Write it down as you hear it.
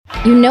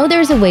You know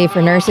there's a way for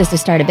nurses to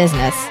start a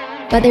business,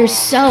 but there's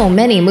so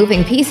many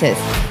moving pieces.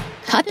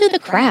 Cut through the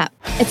crap.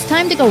 It's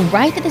time to go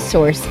right to the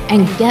source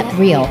and get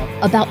real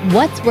about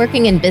what's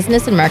working in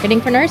business and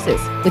marketing for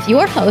nurses with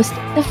your host,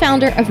 the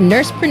founder of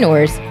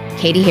Nursepreneurs,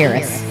 Katie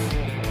Harris.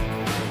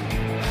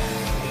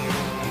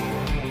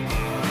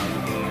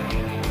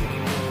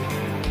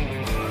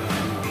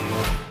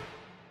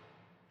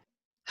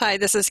 Hi,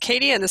 this is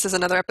Katie, and this is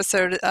another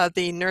episode of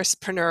the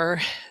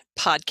Nursepreneur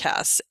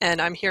podcast.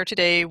 And I'm here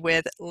today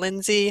with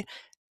Lindsay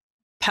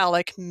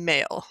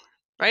Palak-Mail.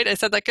 Right? I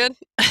said that good?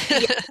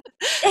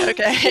 Yeah.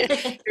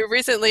 Okay. Who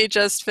recently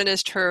just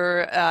finished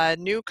her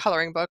new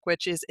coloring book,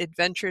 which is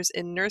Adventures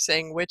in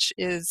Nursing, which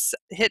is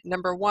hit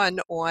 #1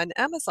 on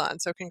Amazon.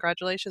 So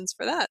congratulations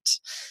for that.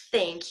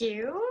 Thank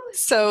you.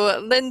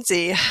 So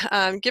Lindsay,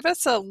 give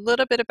us a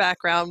little bit of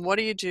background. What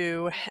do you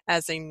do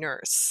as a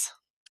nurse?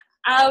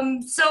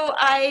 So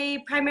I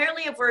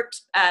primarily have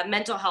worked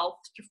mental health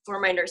for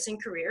my nursing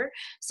career.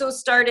 So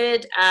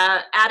started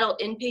adult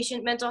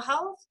inpatient mental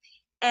health,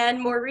 and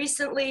more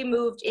recently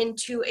moved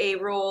into a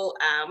role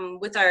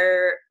with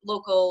our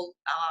local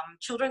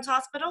children's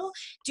hospital,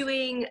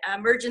 doing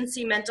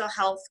emergency mental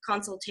health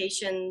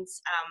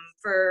consultations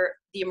for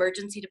the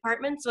emergency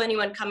department. So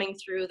anyone coming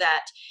through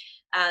that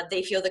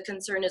they feel the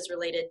concern is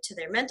related to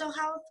their mental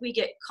health, we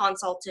get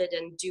consulted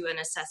and do an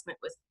assessment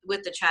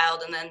with the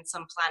child, and then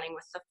some planning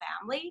with the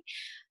family.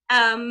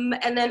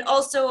 And then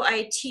also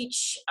I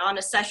teach on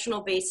a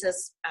sessional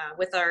basis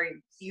with our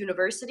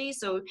university,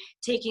 so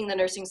taking the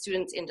nursing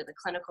students into the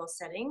clinical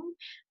setting,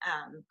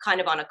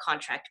 kind of on a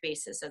contract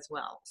basis as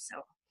well. So.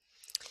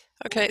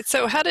 Okay,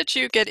 so how did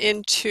you get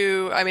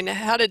into,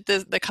 how did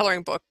the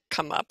coloring book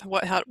come up?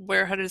 How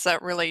does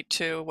that relate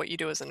to what you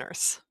do as a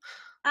nurse?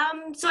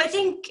 So I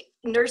think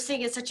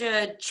nursing is such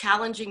a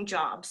challenging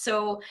job.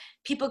 So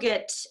people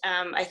get,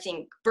 I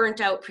think,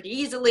 burnt out pretty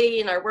easily,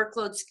 and our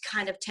workloads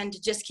kind of tend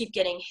to just keep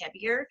getting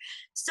heavier.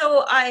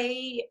 So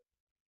I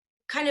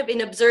kind of,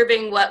 in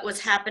observing what was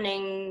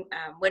happening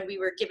when we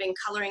were giving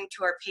coloring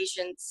to our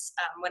patients,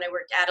 when I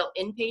worked adult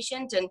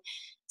inpatient, and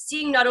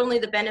seeing not only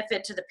the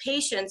benefit to the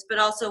patients, but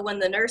also when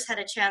the nurse had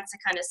a chance to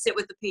kind of sit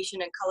with the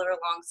patient and color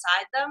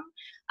alongside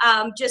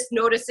them, just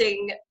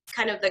noticing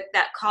kind of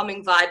that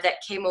calming vibe that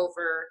came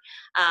over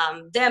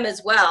them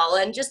as well,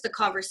 and just the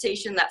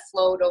conversation that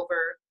flowed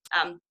over,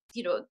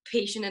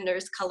 patient and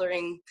nurse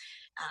coloring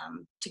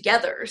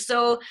together.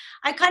 So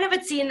I kind of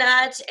had seen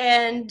that,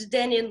 and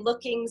then in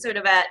looking sort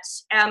of at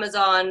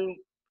Amazon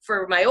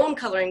for my own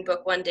coloring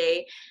book one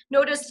day,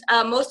 noticed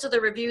most of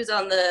the reviews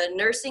on the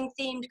nursing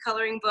themed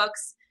coloring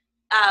books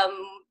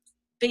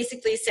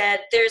basically said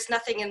there's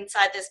nothing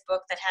inside this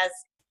book that has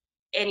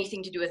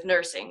anything to do with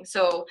nursing.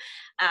 So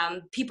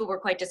people were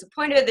quite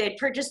disappointed. They had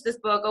purchased this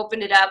book,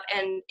 opened it up,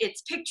 and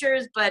it's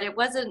pictures, but it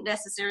wasn't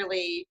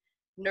necessarily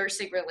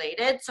nursing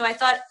related. So I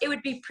thought it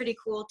would be pretty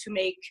cool to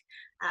make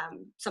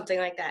something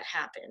like that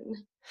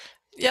happen.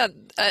 Yeah,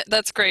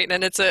 that's great,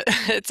 and it's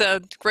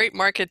a great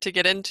market to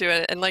get into.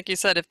 And like you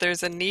said, if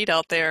there's a need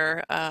out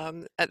there,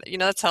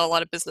 that's how a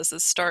lot of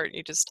businesses start.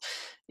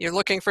 You're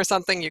looking for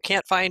something, you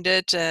can't find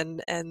it,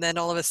 and then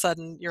all of a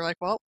sudden you're like,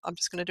 well, I'm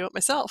just going to do it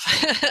myself.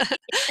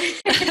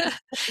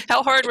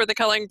 How hard were the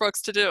coloring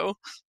books to do?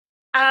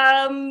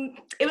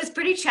 It was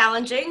pretty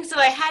challenging. So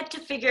I had to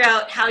figure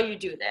out how you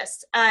do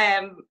this.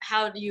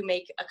 How do you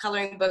make a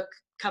coloring book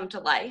come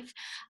to life?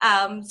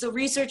 So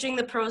researching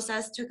the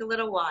process took a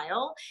little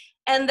while.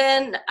 And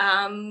then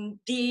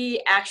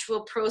the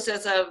actual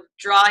process of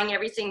drawing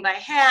everything by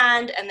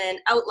hand, and then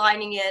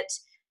outlining it,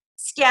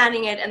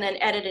 scanning it, and then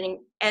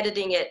editing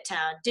it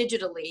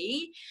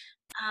digitally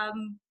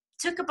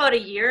took about a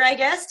year, I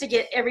guess, to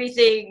get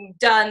everything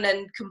done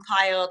and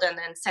compiled and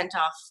then sent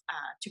off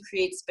to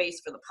create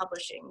space for the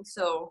publishing.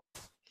 So.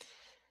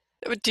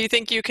 Do you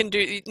think you can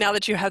do, now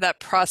that you have that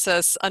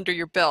process under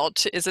your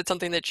belt, is it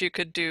something that you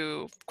could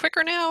do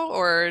quicker now,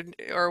 or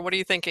what are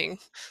you thinking?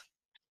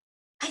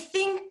 I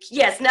think,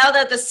 yes, now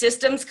that the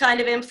system's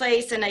kind of in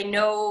place, and I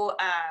know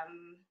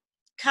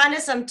kind of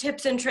some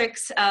tips and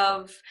tricks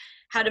of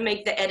how to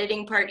make the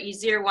editing part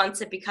easier once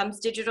it becomes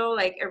digital,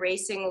 like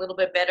erasing a little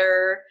bit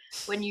better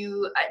when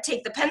you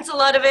take the pencil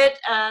out of it,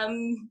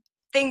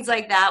 things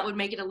like that would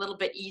make it a little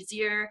bit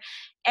easier.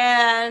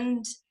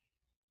 And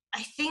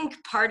I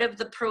think part of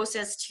the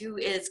process too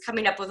is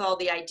coming up with all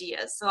the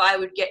ideas. So I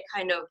would get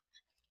kind of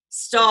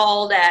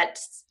stalled at,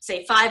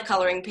 say, 5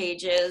 coloring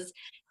pages,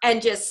 and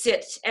just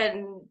sit,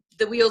 and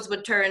the wheels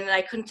would turn, and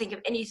I couldn't think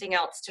of anything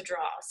else to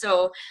draw.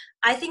 So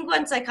I think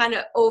once I kind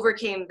of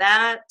overcame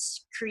that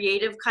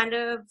creative kind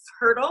of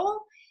hurdle,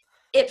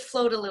 it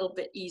flowed a little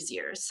bit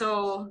easier.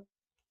 So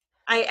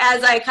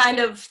as I kind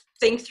of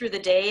think through the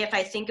day, if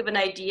I think of an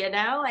idea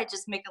now, I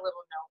just make a little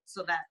note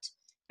so that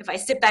if I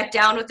sit back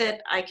down with it,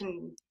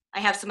 I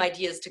have some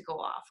ideas to go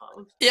off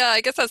of. Yeah,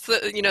 I guess that's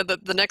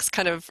the next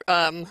kind of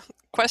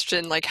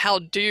question, like, how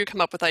do you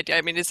come up with idea?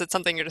 I mean, is it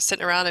something you're just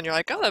sitting around and you're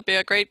like, oh, that'd be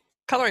a great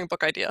coloring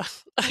book idea?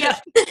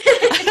 Yep.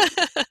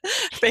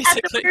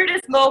 Basically. At the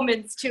weirdest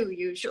moments too,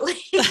 usually.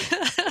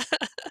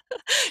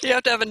 You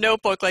have to have a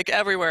notebook like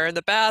everywhere in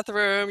the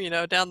bathroom,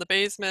 down the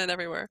basement,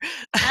 everywhere.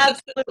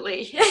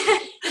 Absolutely.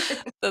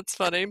 That's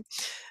funny.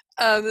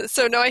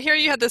 So now I hear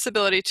you have this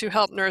ability to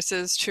help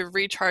nurses to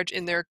recharge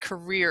in their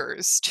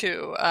careers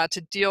too,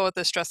 to deal with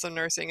the stress of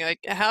nursing. Like,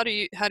 how do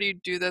you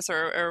do this,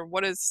 or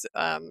what is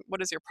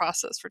your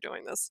process for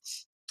doing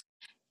this?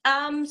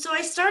 So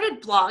I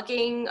started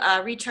blogging,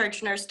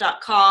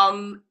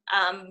 rechargenurse.com,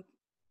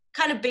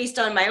 kind of based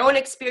on my own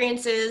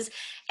experiences,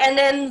 and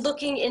then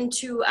looking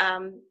into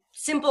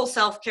simple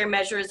self-care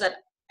measures that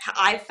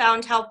I've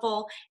found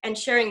helpful and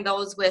sharing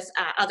those with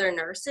other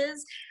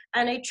nurses.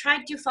 And I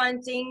tried to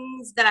find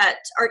things that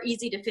are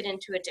easy to fit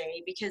into a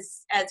day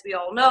because, as we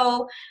all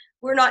know,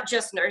 we're not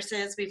just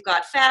nurses. We've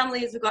got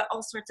families, we've got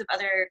all sorts of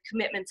other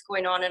commitments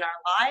going on in our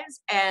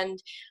lives. And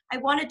I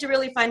wanted to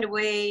really find a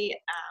way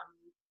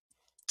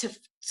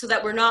so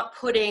that we're not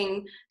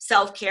putting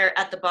self-care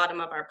at the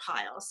bottom of our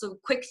pile. So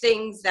quick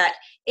things that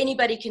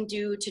anybody can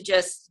do to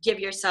just give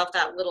yourself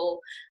that little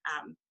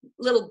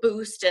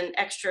boost and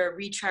extra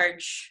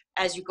recharge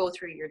as you go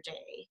through your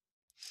day.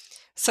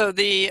 So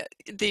the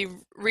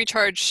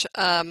recharge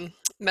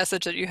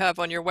message that you have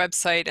on your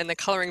website and the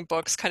coloring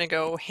books kind of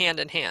go hand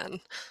in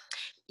hand.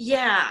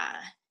 Yeah.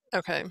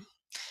 Okay.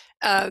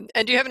 And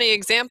do you have any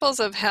examples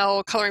of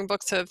how coloring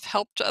books have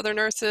helped other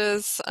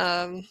nurses?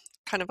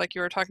 Kind of like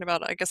you were talking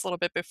about, I guess, a little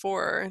bit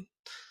before.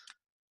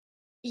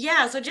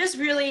 Yeah, so just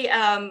really,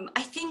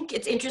 I think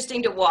it's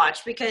interesting to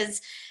watch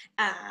because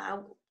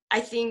I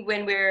think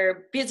when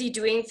we're busy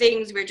doing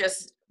things, we're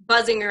just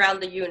buzzing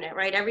around the unit,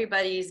 right?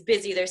 Everybody's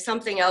busy. There's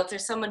something else,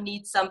 there's someone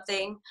needs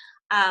something.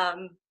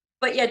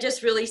 But yeah,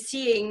 just really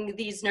seeing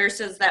these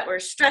nurses that were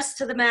stressed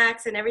to the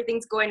max and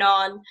everything's going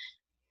on,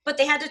 but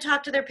they had to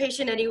talk to their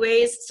patient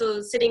anyways.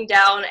 So sitting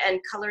down and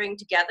coloring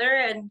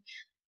together, and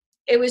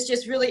it was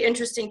just really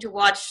interesting to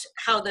watch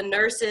how the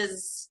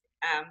nurses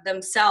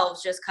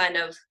themselves just kind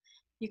of,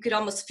 you could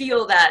almost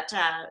feel that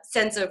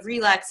sense of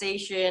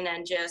relaxation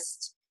and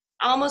just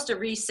almost a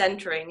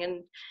recentering.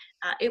 And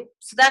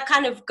so that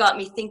kind of got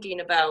me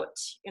thinking about,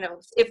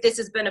 if this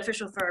is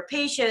beneficial for our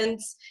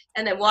patients,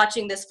 and then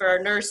watching this for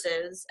our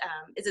nurses,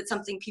 is it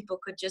something people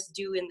could just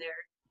do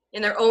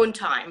in their own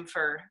time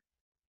for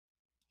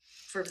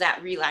that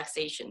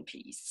relaxation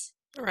piece?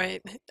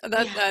 Right.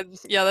 Yeah.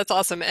 Yeah, that's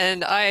awesome.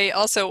 And I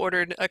also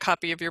ordered a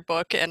copy of your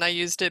book and I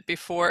used it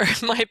before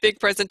my big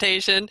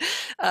presentation.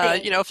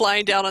 Thank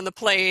Flying down on the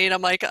plane,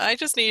 I'm like, I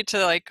just need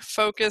to like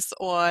focus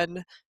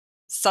on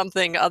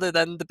something other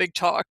than the big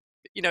talk,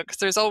 because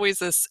there's always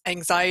this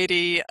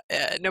anxiety,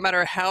 no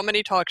matter how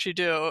many talks you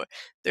do,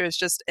 there's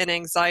just an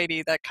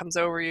anxiety that comes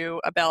over you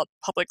about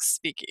public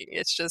speaking.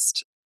 It's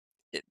just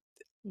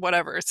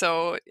whatever.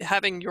 So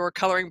having your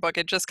coloring book,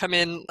 it just come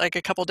in like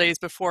a couple days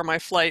before my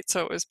flight,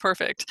 so it was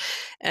perfect.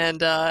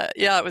 And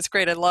yeah, it was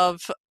great. I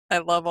love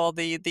all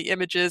the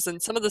images and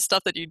some of the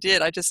stuff that you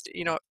did. I just,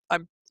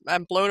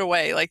 I'm blown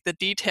away. Like the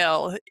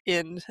detail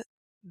in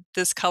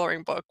this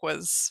coloring book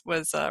was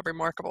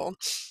remarkable.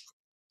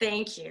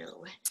 thank you.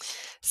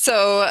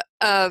 So,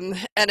 and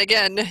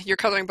again, your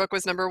coloring book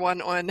was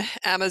 #1 on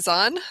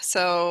Amazon.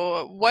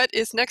 So, what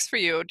is next for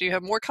you? Do you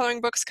have more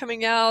coloring books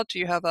coming out? Do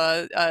you have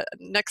a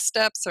next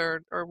steps,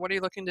 or what are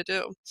you looking to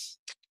do?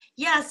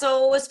 Yeah,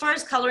 so as far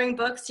as coloring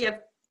books, you have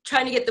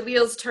trying to get the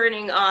wheels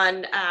turning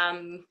on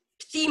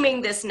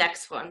theming this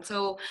next one.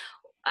 So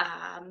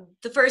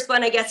the first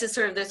one, I guess, is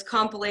sort of this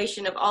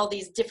compilation of all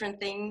these different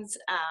things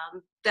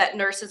that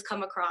nurses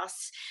come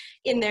across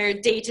in their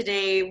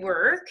day-to-day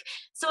work.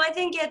 So I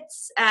think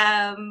it's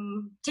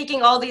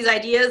taking all these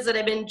ideas that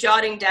I've been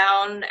jotting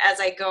down as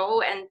I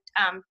go and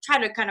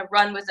trying to kind of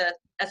run with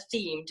a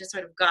theme to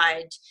sort of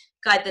guide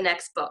the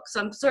next book. So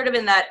I'm sort of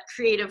in that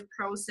creative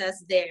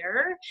process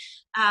there.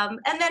 And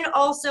then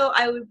also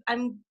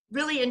I'm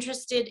really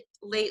interested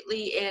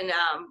lately in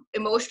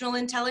emotional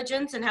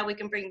intelligence and how we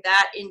can bring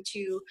that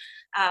into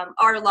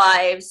our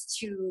lives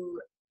to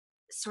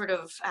sort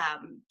of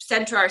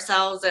center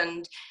ourselves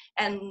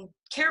and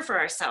care for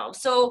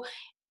ourselves. So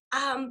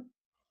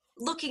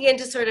looking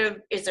into sort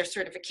of, is there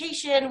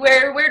certification?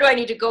 Where do I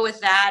need to go with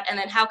that? And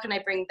then how can I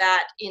bring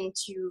that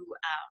into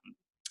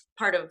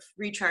part of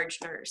Recharge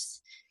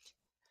Nurse?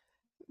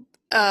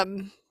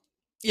 Um,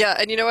 yeah,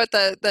 and you know what?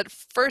 That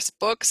first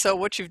book. So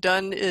what you've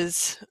done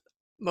is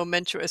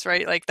momentous,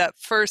 right? Like that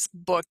first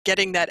book,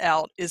 getting that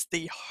out is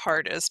the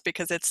hardest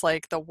because it's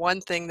like the one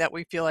thing that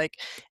we feel like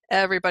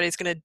everybody's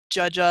going to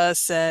judge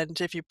us,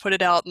 and if you put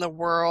it out in the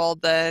world,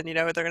 then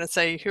they're going to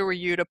say, "Who are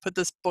you to put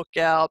this book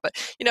out?" But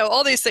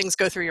all these things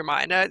go through your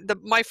mind.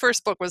 My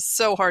first book was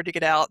so hard to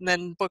get out, and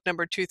then book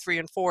number 2, 3,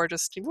 and 4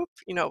 just whoop,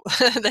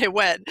 they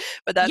went.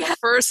 But that Yeah,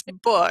 first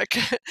book,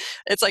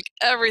 it's like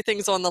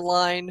everything's on the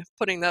line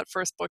putting that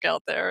first book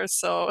out there.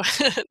 So,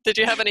 did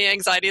you have any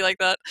anxiety like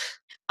that?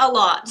 a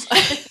lot.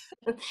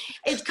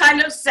 It's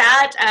kind of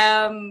sad.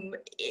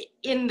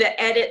 In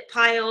the edit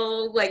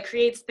pile, like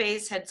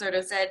CreateSpace had sort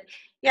of said,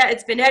 yeah,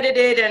 it's been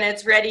edited and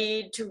it's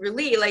ready to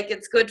release, like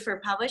it's good for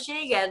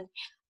publishing. And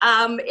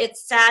it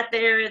sat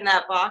there in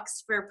that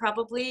box for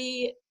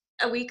probably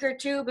a week or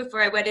two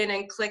before I went in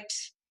and clicked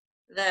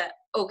the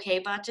okay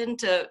button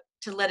to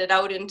let it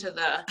out into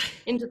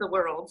the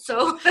world.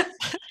 So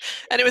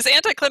And it was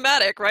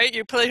anticlimactic, right?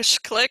 You push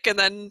click and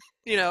then,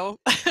 yeah.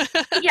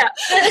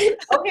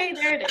 Okay,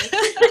 there it is.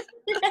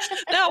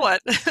 now what?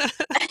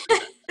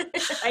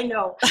 I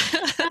know.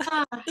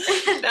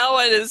 Now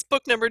what is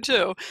book number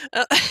 2?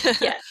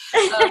 Yeah.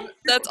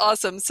 That's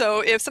awesome.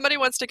 So if somebody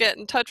wants to get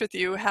in touch with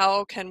you,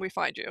 how can we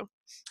find you?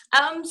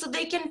 So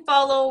they can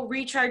follow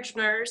Recharge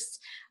Nurse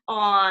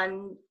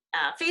on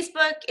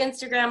Facebook,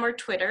 Instagram, or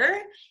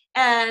Twitter.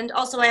 And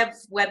also I have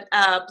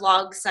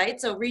blog site,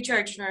 so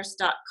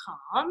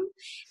rechargenurse.com.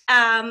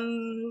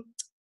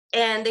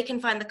 And they can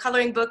find the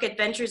coloring book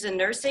Adventures in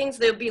Nursing. So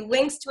there'll be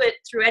links to it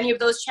through any of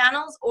those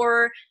channels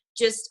or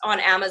just on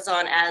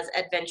Amazon as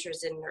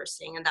Adventures in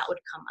Nursing, and that would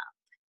come up.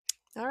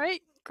 All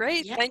right,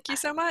 great. Yeah. Thank you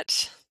so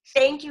much.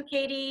 Thank you,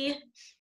 Katie.